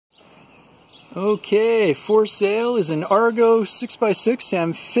Okay, for sale is an Argo 6x6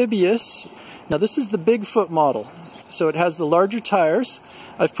 amphibious. Now this is the Big Foot model, so it has the larger tires.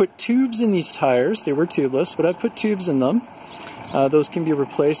 I've put tubes in these tires. They were tubeless, but I've put tubes in them. Those can be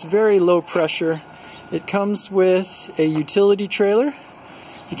replaced. Very low pressure. It comes with a utility trailer.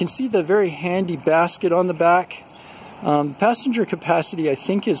 You can see the very handy basket on the back. Passenger capacity I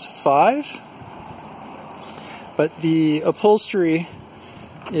think is 5, but the upholstery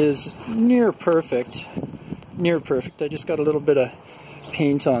is near perfect. Near perfect. I just got a little bit of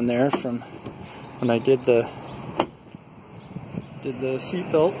paint on there from when I did the seat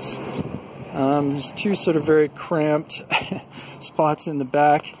belts. There's two sort of very cramped spots in the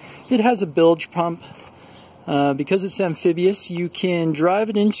back. It has a bilge pump. Because it's amphibious, you can drive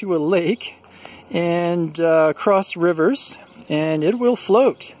it into a lake and cross rivers, and it will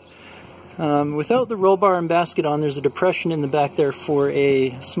float. Without the roll bar and basket on, there's a depression in the back there for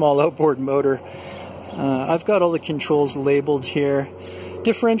a small outboard motor. I've got all the controls labeled here.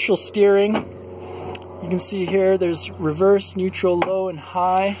 Differential steering. You can see here there's reverse, neutral, low, and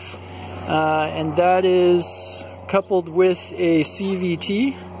high. And that is coupled with a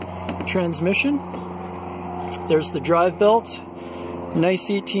CVT transmission. There's the drive belt.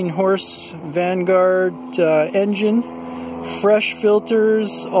 Nice 18 horse Vanguard engine. Fresh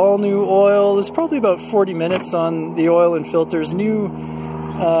filters, all new oil. There's probably about 40 minutes on the oil and filters. New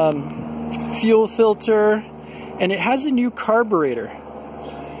fuel filter, and it has a new carburetor.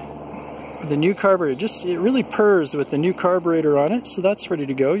 The new carburetor, it really purrs with the new carburetor on it, so that's ready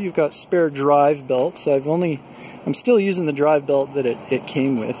to go. You've got spare drive belts. I'm still using the drive belt that it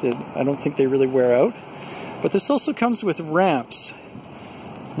came with. I don't think they really wear out. But this also comes with ramps.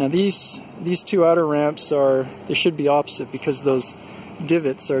 Now these two outer ramps they should be opposite because those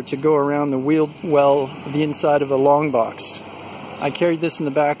divots are to go around the wheel well, the inside of a long box. I carried this in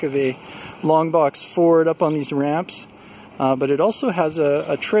the back of a long box Ford up on these ramps, but it also has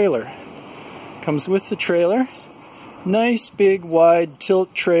a trailer. Comes with the trailer. Nice big wide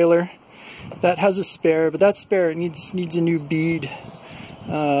tilt trailer. That has a spare, but that spare it needs a new bead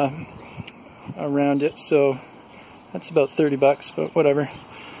around it, so that's about 30 bucks, but whatever.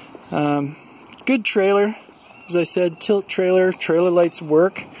 Good trailer, as I said, tilt trailer. Trailer lights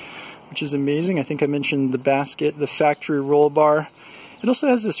work, which is amazing. I think I mentioned the basket, the factory roll bar. It also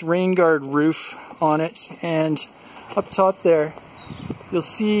has this rain guard roof on it, and up top there you'll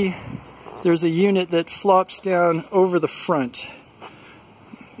see there's a unit that flops down over the front.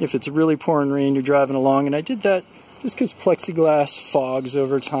 If it's really pouring rain, you're driving along, and I did that just because plexiglass fogs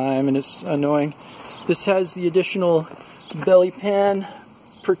over time and it's annoying. This has the additional belly pan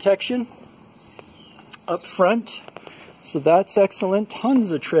protection up front, so that's excellent.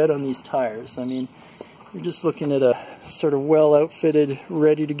 Tons of tread on these tires. I mean, you're just looking at a sort of well outfitted,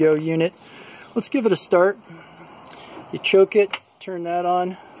 ready to go unit. Let's give it a start. You choke it, turn that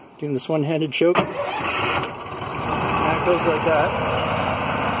on, doing this one-handed choke. That goes like that.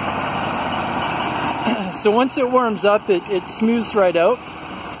 So once it warms up, it smooths right out.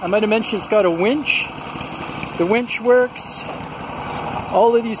 I might have mentioned it's got a winch. The winch works.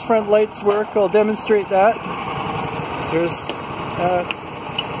 All of these front lights work. I'll demonstrate that. So there's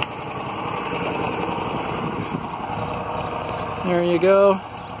there you go.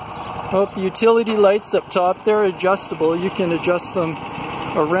 Oh, the utility lights up top, they're adjustable. You can adjust them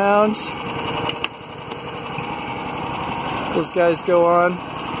around. Those guys go on,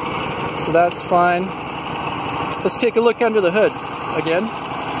 so that's fine. Let's take a look under the hood again.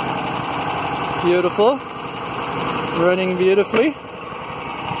 Beautiful. Running beautifully.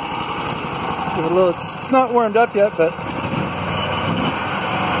 Give it a little, it's not warmed up yet, but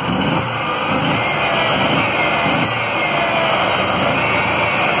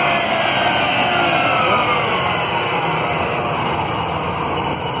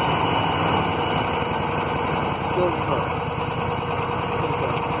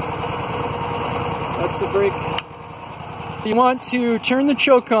that's the brake. You want to turn the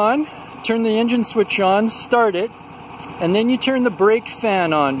choke on, turn the engine switch on, start it, and then you turn the brake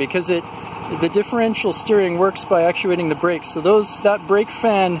fan on because the differential steering works by actuating the brakes. So that brake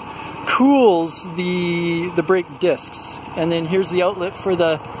fan cools the brake discs. And then here's the outlet for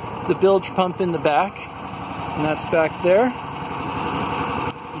the bilge pump in the back, and that's back there.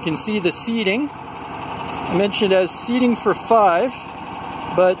 You can see the seating. I mentioned it as seating for 5,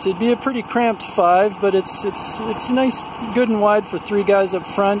 but it'd be a pretty cramped 5, but it's nice, good and wide for 3 guys up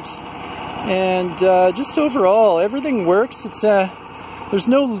front. And just overall, everything works. There's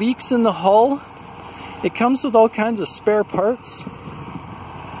no leaks in the hull. It comes with all kinds of spare parts.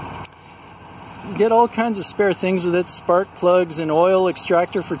 You get all kinds of spare things with it. Spark plugs, an oil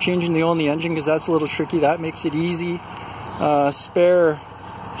extractor for changing the oil in the engine because that's a little tricky. That makes it easy. Spare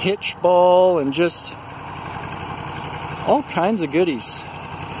hitch ball and just all kinds of goodies.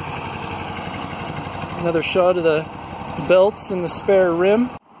 Another shot of the belts and the spare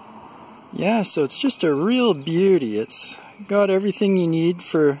rim. Yeah, so it's just a real beauty. It's got everything you need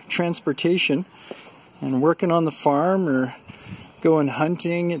for transportation and working on the farm or going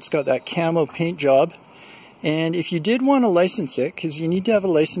hunting. It's got that camo paint job. And if you did want to license it, because you need to have a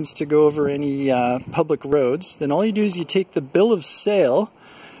license to go over any public roads, then all you do is you take the bill of sale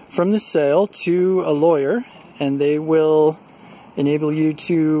from the sale to a lawyer, and they will enable you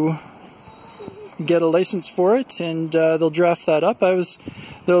to get a license for it, and they'll draft that up.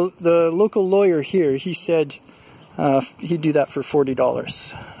 The local lawyer here, he said he'd do that for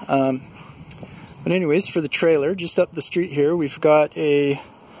 $40. But anyways, for the trailer, just up the street here, we've got a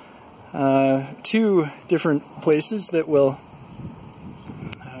 2 different places that will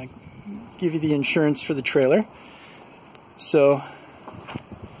give you the insurance for the trailer. So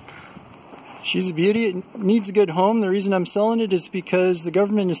she's a beauty. It needs a good home. The reason I'm selling it is because the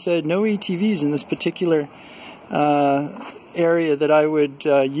government has said no ATVs in this particular area that I would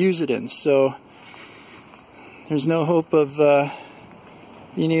use it in. So there's no hope of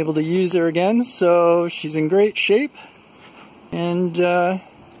being able to use her again. So she's in great shape and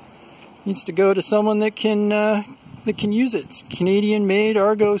needs to go to someone that can use it. It's Canadian-made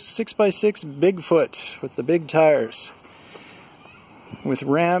Argo 6x6 Big Foot with the big tires, with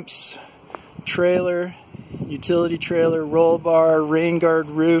ramps, trailer, utility trailer, roll bar, rain guard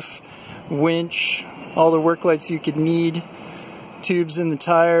roof, winch, all the work lights you could need, tubes in the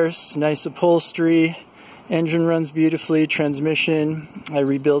tires, nice upholstery, engine runs beautifully, transmission, I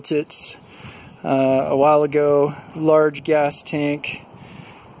rebuilt it a while ago, large gas tank,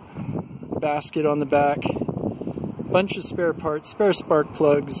 basket on the back, bunch of spare parts, spare spark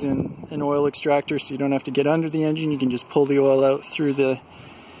plugs and an oil extractor so you don't have to get under the engine, you can just pull the oil out through the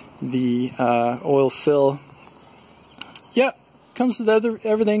oil fill. Yeah, comes with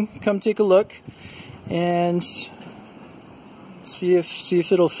everything. Come take a look and see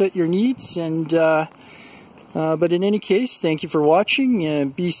if it'll fit your needs. And but in any case, thank you for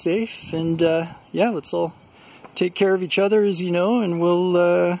watching. Be safe, and yeah, let's all take care of each other, as you know, and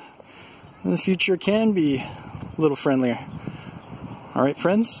we'll in the future can be a little friendlier. All right,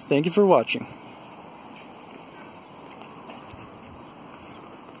 friends, thank you for watching.